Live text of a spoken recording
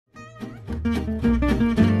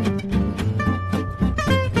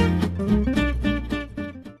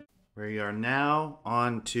now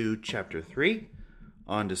on to Chapter 3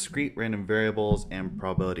 on discrete random variables and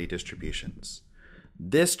probability distributions.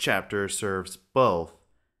 This chapter serves both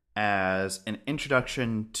as an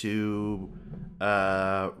introduction to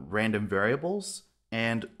random variables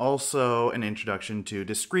and also an introduction to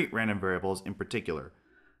discrete random variables in particular.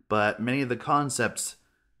 But many of the concepts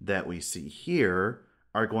that we see here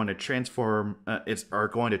are going to transfer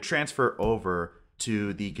over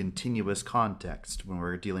to the continuous context when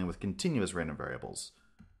we're dealing with continuous random variables.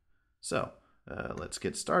 So let's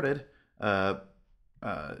get started.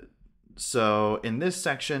 So in this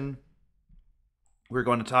section, we're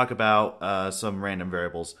going to talk about some random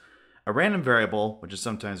variables. A random variable, which is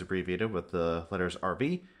sometimes abbreviated with the letters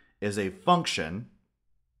RV, is a function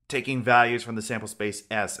taking values from the sample space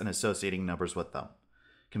S and associating numbers with them.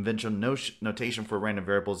 Conventional notation for random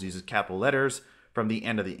variables uses capital letters from the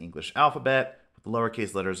end of the English alphabet, with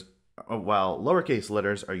lowercase letters, while lowercase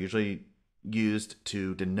letters are usually used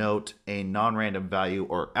to denote a non-random value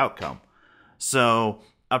or outcome. So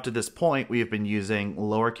up to this point, we have been using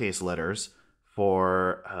lowercase letters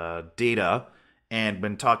for data, and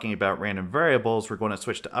when talking about random variables, we're going to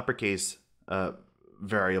switch to uppercase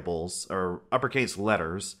variables or uppercase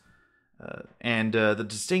letters. And the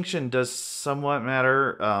distinction does somewhat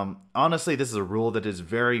matter. Honestly, this is a rule that is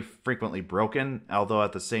very frequently broken, although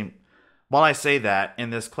while I say that, in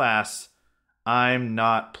this class, I'm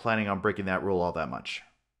not planning on breaking that rule all that much.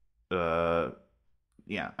 Yeah,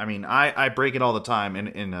 I mean, I break it all the time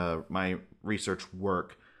in my research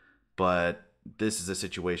work, but this is a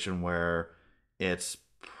situation where it's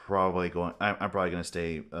probably I'm probably going to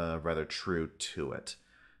stay rather true to it.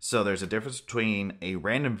 So there's a difference between a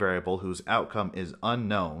random variable whose outcome is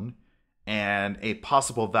unknown and a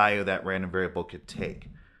possible value that random variable could take.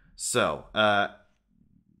 So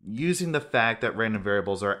using the fact that random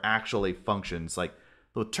variables are actually functions, like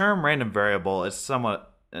the term random variable is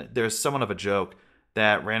there's somewhat of a joke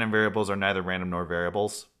that random variables are neither random nor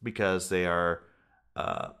variables because random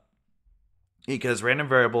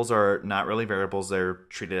variables are not really variables, they're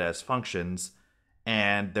treated as functions.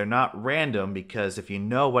 And they're not random because if you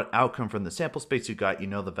know what outcome from the sample space you got, you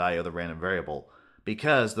know the value of the random variable.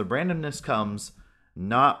 Because the randomness comes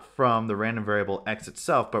not from the random variable x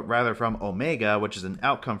itself, but rather from omega, which is an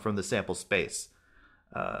outcome from the sample space.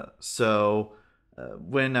 If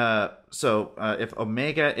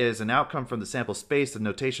omega is an outcome from the sample space, the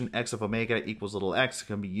notation x of omega equals little x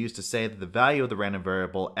can be used to say that the value of the random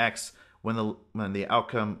variable x when the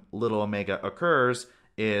outcome little omega occurs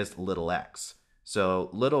is little x. So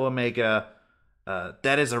little omega,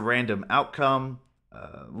 that is a random outcome.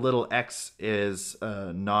 Little x is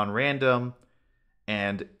non-random.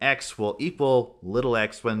 And x will equal little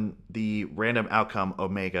x when the random outcome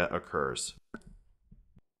omega occurs.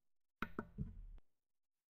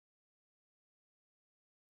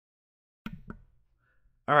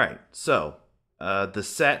 All right, so the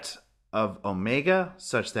set of omega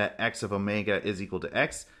such that x of omega is equal to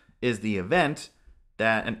x is the event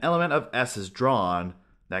that an element of S is drawn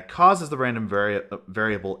that causes the random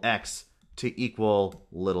variable x to equal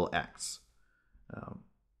little x.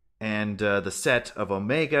 And the set of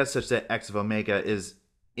omega such that x of omega is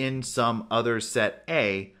in some other set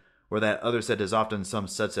A, where that other set is often some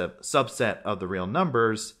subset of the real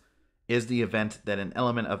numbers, is the event that an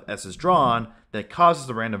element of S is drawn that causes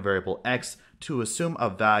the random variable x to assume a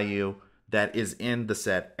value that is in the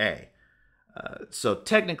set A. So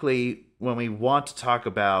technically, when we want to talk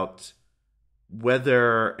about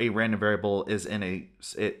whether a random variable is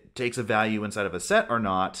it takes a value inside of a set or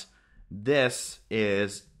not, this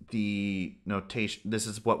is the notation. This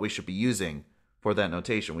is what we should be using for that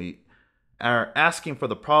notation. We are asking for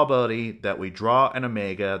the probability that we draw an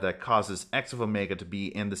omega that causes x of omega to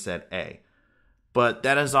be in the set A. But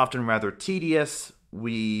that is often rather tedious.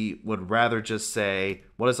 We would rather just say,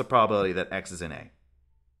 what is the probability that x is in A?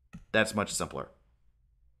 That's much simpler.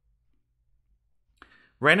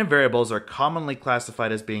 Random variables are commonly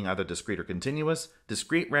classified as being either discrete or continuous.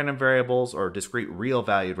 Discrete random variables, or discrete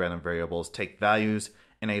real-valued random variables, take values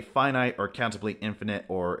in a finite or countably infinite,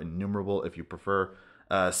 or innumerable if you prefer,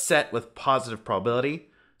 set with positive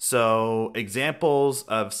probability. So examples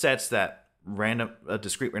of sets that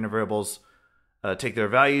discrete random variables take their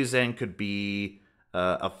values in could be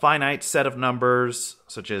a finite set of numbers,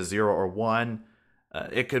 such as 0 or 1.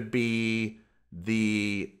 It could be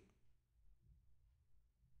the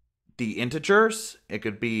integers. It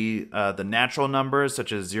could be the natural numbers,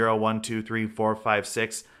 such as 0, 1, 2, 3, 4, 5,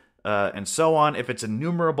 6, and so on. If it's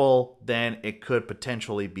enumerable, then it could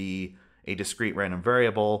potentially be a discrete random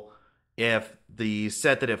variable. If the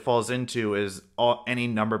set that it falls into is any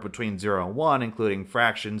number between 0 and 1, including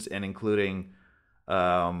fractions and including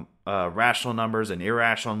rational numbers and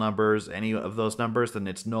irrational numbers, any of those numbers, then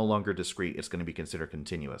it's no longer discrete. It's going to be considered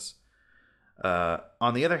continuous.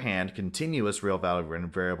 On the other hand, continuous real-valued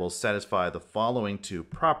random variables satisfy the following two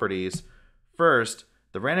properties. First,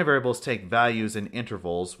 the random variables take values in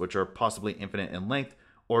intervals, which are possibly infinite in length,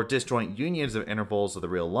 or disjoint unions of intervals of the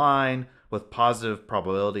real line with positive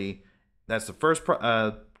probability. That's the first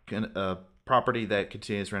property that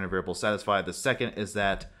continuous random variables satisfy. The second is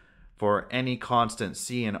that for any constant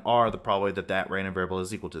c and r, the probability that that random variable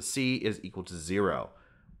is equal to c is equal to 0,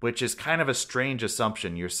 which is kind of a strange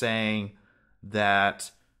assumption. You're saying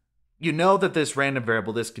that you know that this random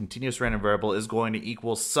variable, this continuous random variable, is going to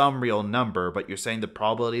equal some real number, but you're saying the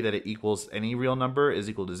probability that it equals any real number is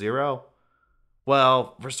equal to 0?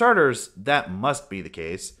 Well, for starters, that must be the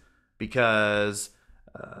case, because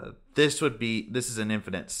this is an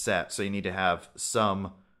infinite set, so you need to have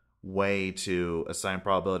some way to assign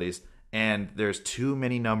probabilities, and there's too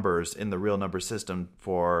many numbers in the real number system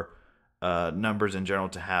for numbers in general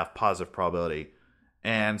to have positive probability.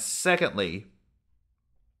 And secondly,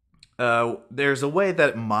 there's a way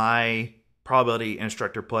that my probability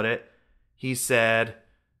instructor put it. He said,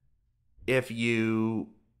 if you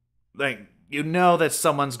know that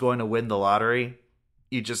someone's going to win the lottery,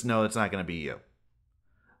 you just know it's not going to be you.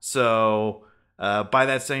 So by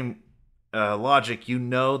that same logic, you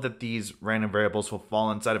know that these random variables will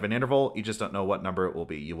fall inside of an interval. You just don't know what number it will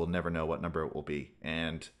be. You will never know what number it will be.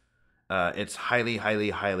 And it's highly, highly,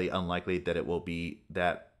 highly unlikely that it will be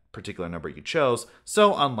that particular number you chose.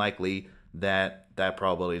 So unlikely that that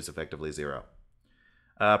probability is effectively 0.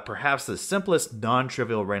 Perhaps the simplest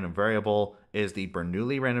non-trivial random variable is the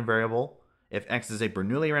Bernoulli random variable. If x is a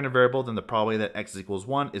Bernoulli random variable, then the probability that x equals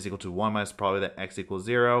 1 is equal to 1 minus the probability that x equals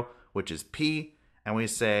 0, which is p. And we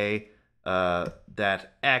say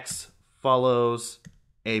that x follows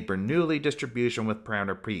a Bernoulli distribution with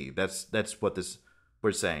parameter p. That's what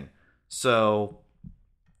we're saying. So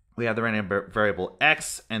we have the random variable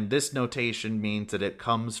x, and this notation means that it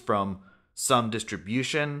comes from some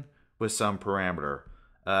distribution with some parameter.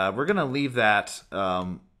 We're going to leave that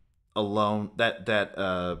alone,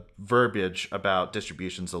 that verbiage about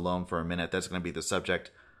distributions alone for a minute. That's going to be the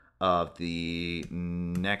subject of the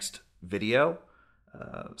next video.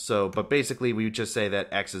 But basically, we just say that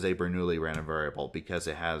x is a Bernoulli random variable because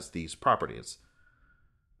it has these properties.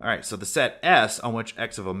 All right, so the set S on which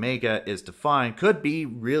x of omega is defined could be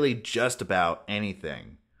really just about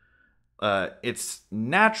anything. It's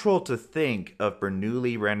natural to think of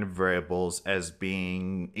Bernoulli random variables as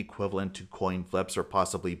being equivalent to coin flips or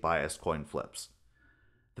possibly biased coin flips.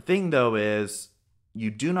 The thing, though, is you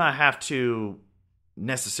do not have to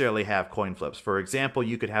necessarily have coin flips. For example,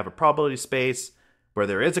 you could have a probability space where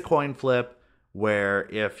there is a coin flip, where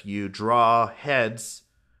if you draw heads,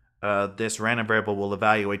 this random variable will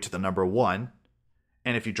evaluate to the number 1.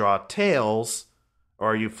 And if you draw tails,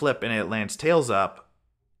 or you flip and it lands tails up,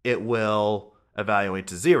 it will evaluate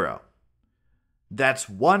to 0. That's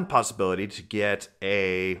one possibility to get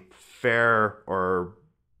a fair or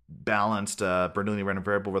balanced Bernoulli random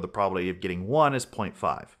variable where the probability of getting 1 is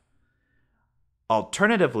 0.5.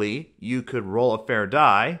 Alternatively, you could roll a fair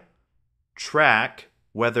die, track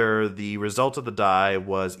whether the result of the die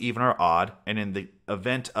was even or odd, and in the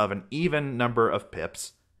event of an even number of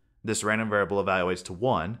pips, this random variable evaluates to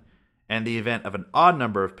 1, and the event of an odd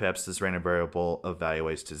number of pips, this random variable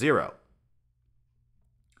evaluates to 0.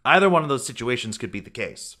 Either one of those situations could be the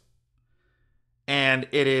case. And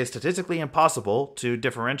it is statistically impossible to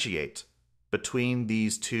differentiate between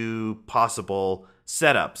these two possible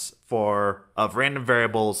setups of random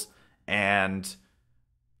variables and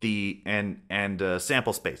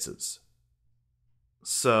sample spaces.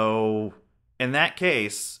 So in that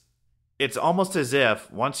case, it's almost as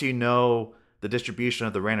if once you know the distribution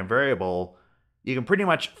of the random variable, you can pretty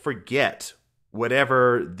much forget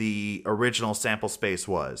whatever the original sample space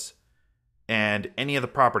was and any of the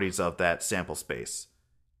properties of that sample space.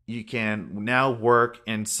 You can now work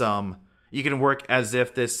as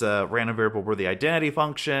if this random variable were the identity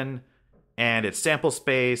function, and its sample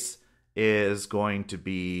space is going to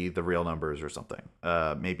be the real numbers or something,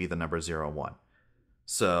 maybe the numbers 0 and 1.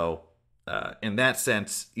 So in that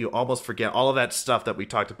sense, you almost forget all of that stuff that we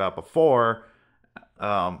talked about before.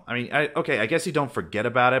 I guess you don't forget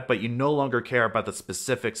about it, but you no longer care about the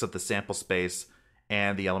specifics of the sample space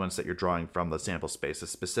and the elements that you're drawing from the sample space. The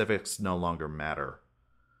specifics no longer matter.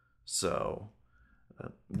 So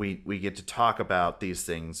we get to talk about these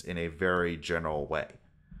things in a very general way.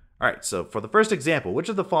 All right, so for the first example, which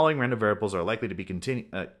of the following random variables are likely to be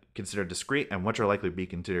considered discrete and which are likely to be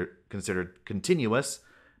considered continuous?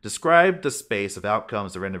 Describe the space of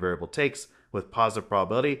outcomes the random variable takes with positive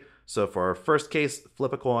probability. So for our first case,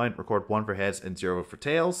 flip a coin, record 1 for heads and 0 for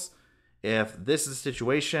tails. If this is the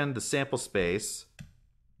situation, the sample space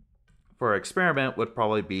for our experiment would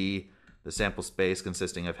probably be the sample space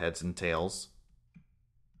consisting of heads and tails.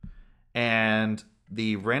 And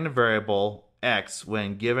the random variable x,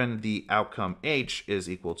 when given the outcome h, is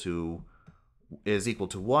equal to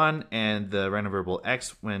 1, and the random variable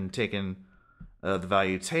x, when taken the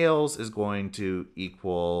value tails, is going to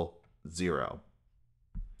equal 0.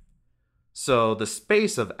 So the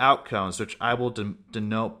space of outcomes, which I will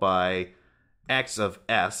denote by x of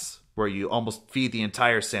s, where you almost feed the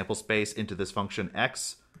entire sample space into this function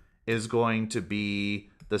x, is going to be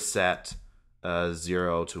the set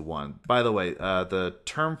 0 to 1. By the way, the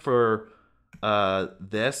term for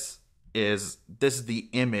this is the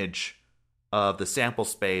image of the sample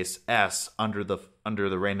space s under the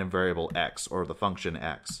random variable x, or the function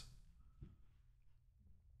x.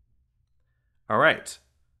 All right.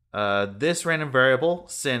 This random variable,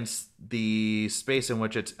 since the space in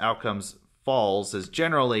which its outcomes falls is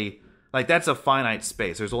generally, like, that's a finite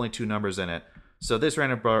space. There's only 2 numbers in it. So this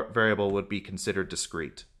random variable would be considered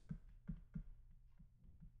discrete.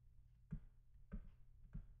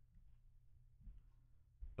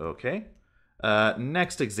 Okay.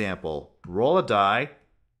 Next example. Roll a die,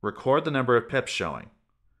 record the number of pips showing.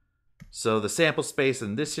 So the sample space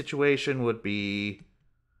in this situation would be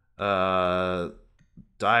die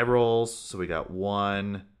rolls. So we got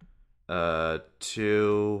 1,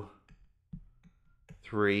 2,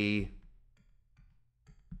 3,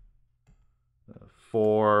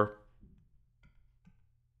 4,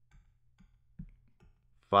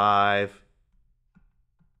 5,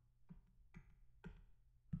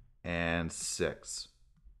 and 6.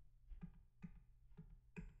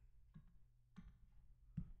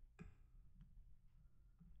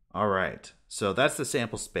 All right, so that's the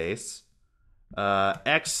sample space.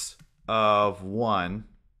 X of 1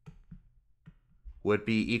 would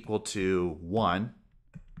be equal to 1.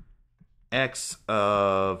 X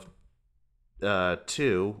of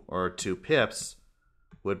 2, or 2 pips,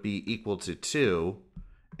 would be equal to 2.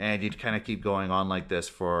 And you'd kind of keep going on like this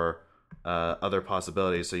for other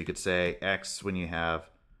possibilities. So you could say x, when you have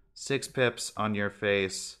 6 pips on your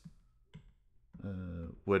face,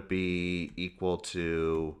 would be equal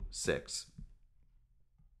to 6.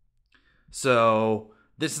 So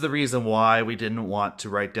this is the reason why we didn't want to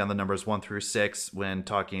write down the numbers 1 through 6 when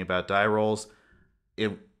talking about die rolls.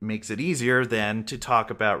 It makes it easier then to talk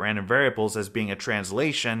about random variables as being a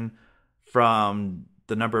translation from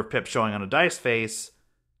the number of pips showing on a dice face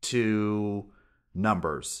to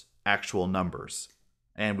numbers, actual numbers.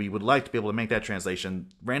 And we would like to be able to make that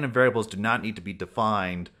translation. Random variables do not need to be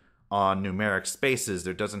defined on numeric spaces.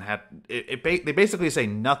 There doesn't have they basically say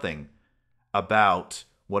nothing about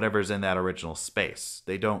whatever's in that original space.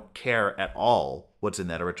 They don't care at all what's in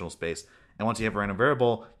that original space. And once you have a random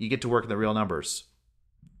variable, you get to work in the real numbers.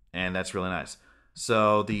 And that's really nice.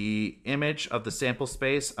 So the image of the sample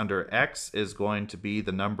space under x is going to be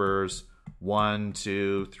the numbers 1,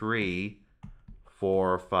 2, 3,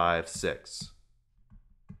 4, 5, 6.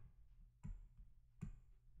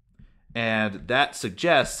 And that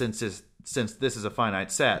suggests, since this is a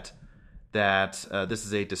finite set, that this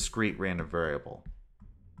is a discrete random variable.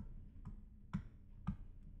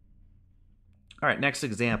 All right, next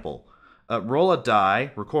example. Roll a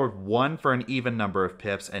die, record 1 for an even number of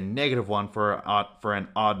pips, and -1 for an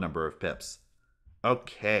odd number of pips.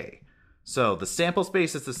 Okay, so the sample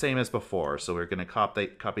space is the same as before, so we're going to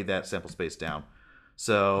copy that sample space down.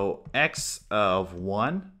 So x of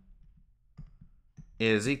 1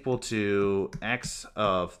 is equal to x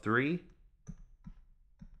of 3,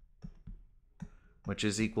 which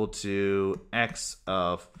is equal to x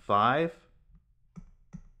of 5.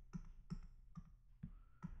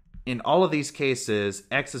 In all of these cases,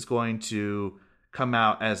 x is going to come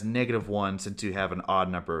out as -1 since you have an odd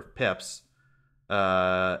number of pips.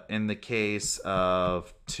 In the case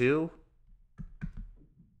of 2,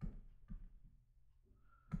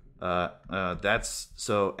 that's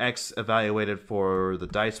so x evaluated for the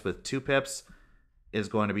dice with 2 pips is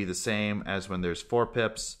going to be the same as when there's 4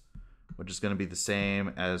 pips, which is going to be the same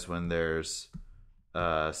as when there's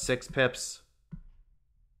 6 pips.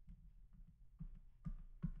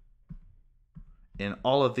 In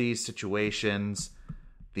all of these situations,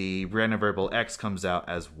 the random variable x comes out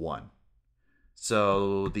as 1.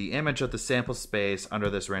 So the image of the sample space under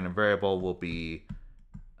this random variable will be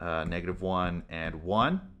 -1 and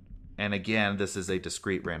 1. And again, this is a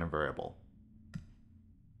discrete random variable.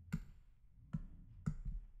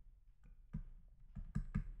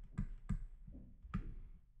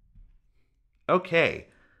 Okay,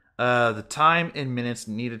 The time in minutes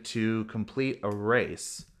needed to complete a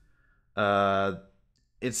race. Uh,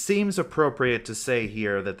 it seems appropriate to say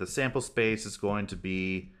here that the sample space is going to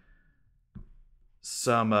be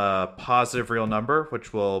some positive real number,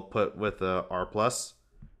 which we'll put with a r plus,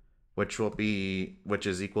 which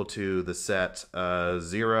is equal to the set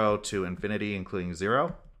 0 to infinity, including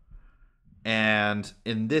 0. And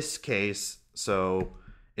in this case, so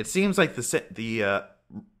it seems like the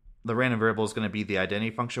random variable is going to be the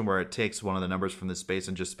identity function, where it takes one of the numbers from this space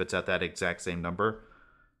and just spits out that exact same number.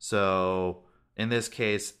 So in this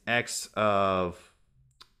case, x of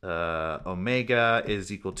omega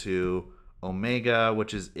is equal to omega,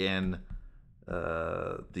 which is in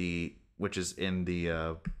the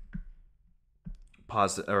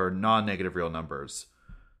positive or non-negative real numbers.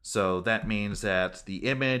 So that means that the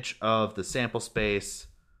image of the sample space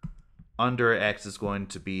under x is going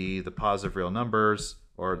to be the positive real numbers,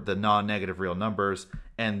 or the non-negative real numbers,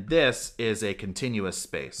 and this is a continuous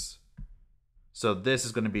space. So this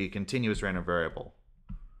is going to be a continuous random variable.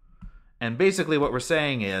 And basically what we're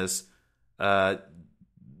saying is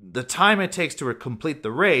the time it takes to complete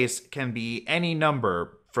the race can be any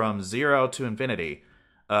number from 0 to infinity,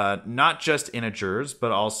 not just integers,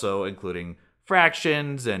 but also including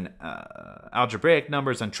fractions and algebraic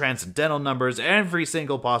numbers and transcendental numbers, every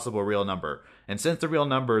single possible real number. And since the real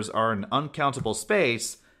numbers are an uncountable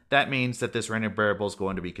space, that means that this random variable is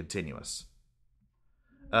going to be continuous.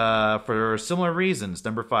 For similar reasons,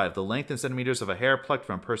 number 5, the length in centimeters of a hair plucked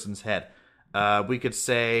from a person's head. We could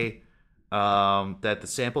say that the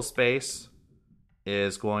sample space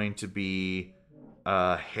is going to be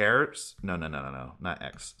hairs. No, not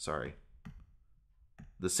x. Sorry.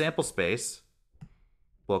 The sample space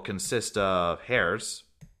will consist of hairs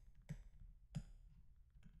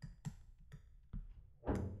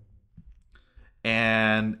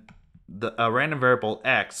and a random variable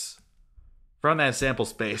x from that sample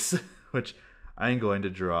space, which I'm going to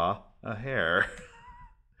draw a hair.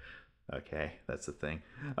 Okay, that's the thing.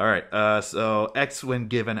 All right, so x when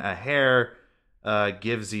given a hair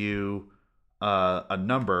gives you a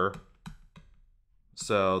number,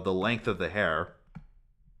 so the length of the hair.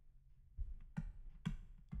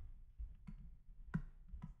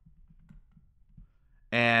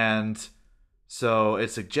 And so it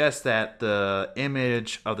suggests that the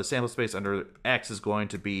image of the sample space under x is going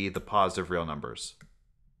to be the positive real numbers,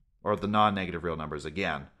 or the non-negative real numbers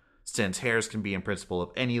again, since hairs can be in principle of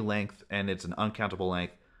any length and it's an uncountable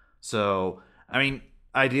length. So, I mean,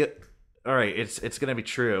 all right, it's going to be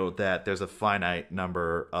true that there's a finite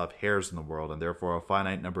number of hairs in the world and therefore a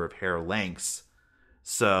finite number of hair lengths.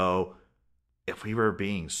 So, if we were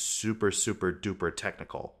being super, super duper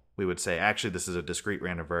technical, we would say, actually, this is a discrete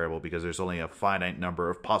random variable because there's only a finite number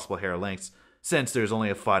of possible hair lengths since there's only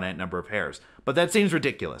a finite number of hairs. But that seems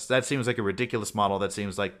ridiculous. That seems like a ridiculous model. That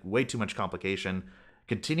seems like way too much complication.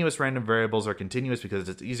 Continuous random variables are continuous because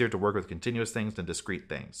it's easier to work with continuous things than discrete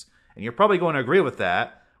things. And you're probably going to agree with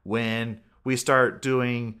that when we start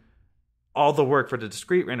doing all the work for the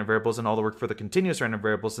discrete random variables and all the work for the continuous random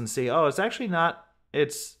variables and see, oh, it's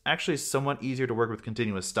actually somewhat easier to work with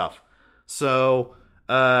continuous stuff. So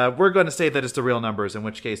we're going to say that it's the real numbers, in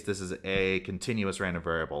which case this is a continuous random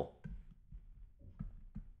variable.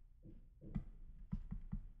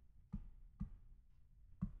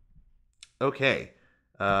 Okay,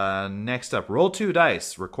 next up, roll 2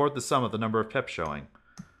 dice. Record the sum of the number of pips showing.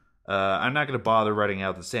 I'm not going to bother writing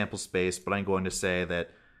out the sample space, but I'm going to say that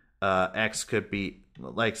x could be,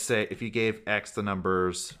 like, say, if you gave x the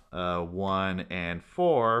numbers 1 and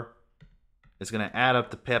 4, it's going to add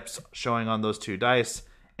up the pips showing on those 2 dice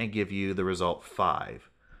and give you the result 5.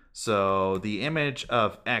 So the image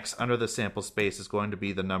of x under the sample space is going to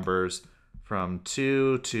be the numbers from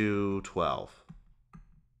 2 to 12.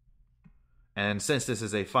 And since this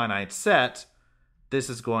is a finite set, this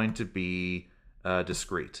is going to be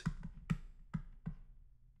discrete.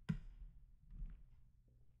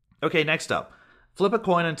 Okay, next up. Flip a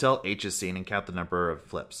coin until H is seen and count the number of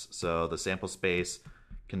flips. So the sample space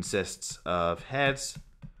consists of heads,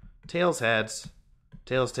 tails, heads,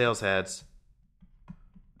 tails, heads,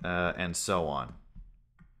 and so on.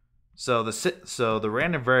 So the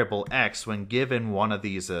random variable x, when given one of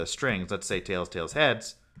these strings, let's say tails,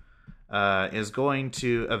 heads, is going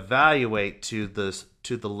to evaluate to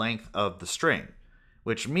the length of the string,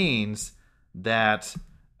 which means that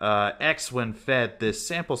x, when fed this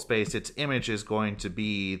sample space, its image is going to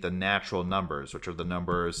be the natural numbers, which are the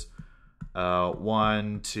numbers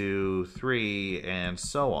 1, 2, 3, and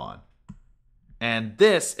so on. And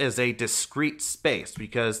this is a discrete space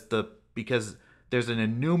because there's an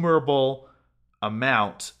innumerable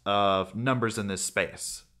amount of numbers in this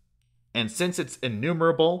space. And since it's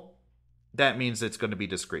enumerable, that means it's going to be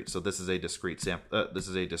discrete. So this is a discrete this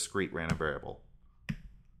is a discrete random variable.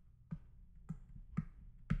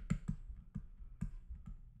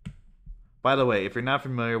 By the way, if you're not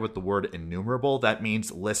familiar with the word enumerable, that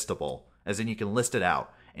means listable, as in you can list it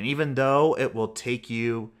out. And even though it will take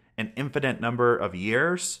you an infinite number of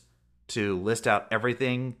years to list out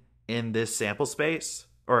everything in this sample space,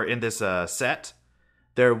 or in this set,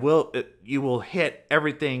 you will hit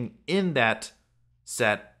everything in that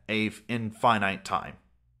set in finite time.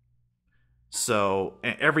 So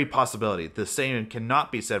every possibility, the same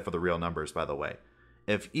cannot be said for the real numbers, by the way.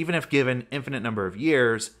 Even if given infinite number of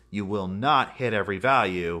years, you will not hit every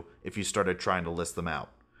value if you started trying to list them out.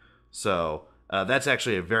 So that's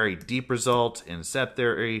actually a very deep result in set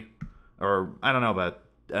theory, or I don't know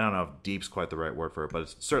if deep's quite the right word for it, but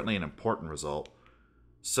it's certainly an important result.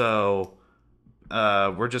 So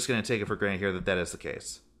we're just going to take it for granted here that is the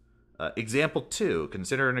case. Example 2,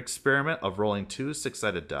 consider an experiment of rolling 2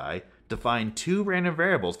 6-sided die. Define 2 random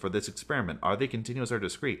variables for this experiment. Are they continuous or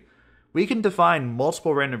discrete? We can define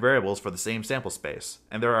multiple random variables for the same sample space,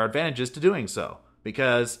 and there are advantages to doing so,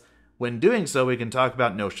 because when doing so, we can talk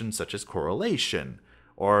about notions such as correlation,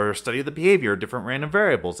 or study the behavior of different random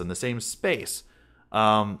variables in the same space.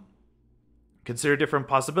 Consider different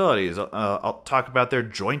possibilities. I'll talk about their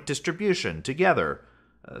joint distribution together,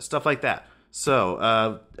 stuff like that.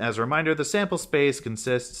 So, as a reminder, the sample space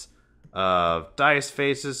consists of dice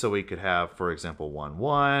faces, so we could have, for example, 1,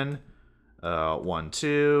 1, 1,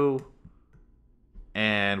 2,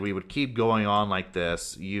 and we would keep going on like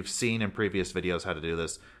this. You've seen in previous videos how to do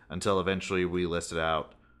this until eventually we listed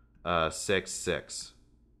out 6, 6.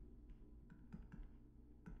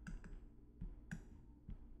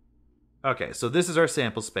 Okay, so this is our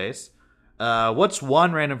sample space. What's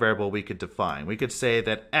one random variable we could define? We could say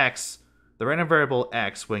that x, the random variable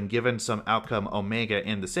x, when given some outcome omega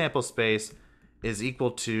in the sample space, is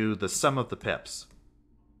equal to the sum of the pips.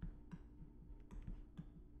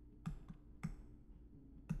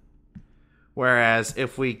 Whereas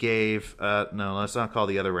if we gave, no, let's not call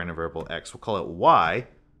the other random variable x, we'll call it y.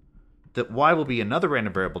 That y will be another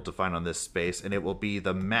random variable defined on this space, and it will be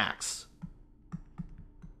the max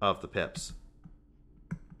of the pips.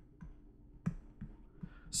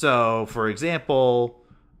 So, for example,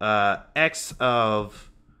 x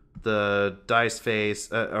of the dice face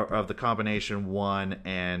of the combination 1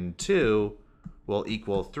 and 2 will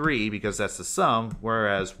equal 3 because that's the sum,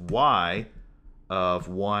 whereas y of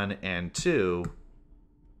 1 and 2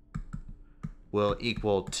 will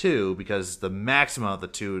equal 2 because the maximum of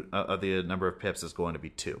the number of pips is going to be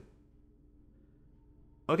 2.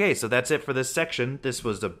 Okay, so that's it for this section. This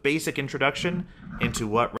was the basic introduction into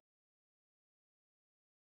what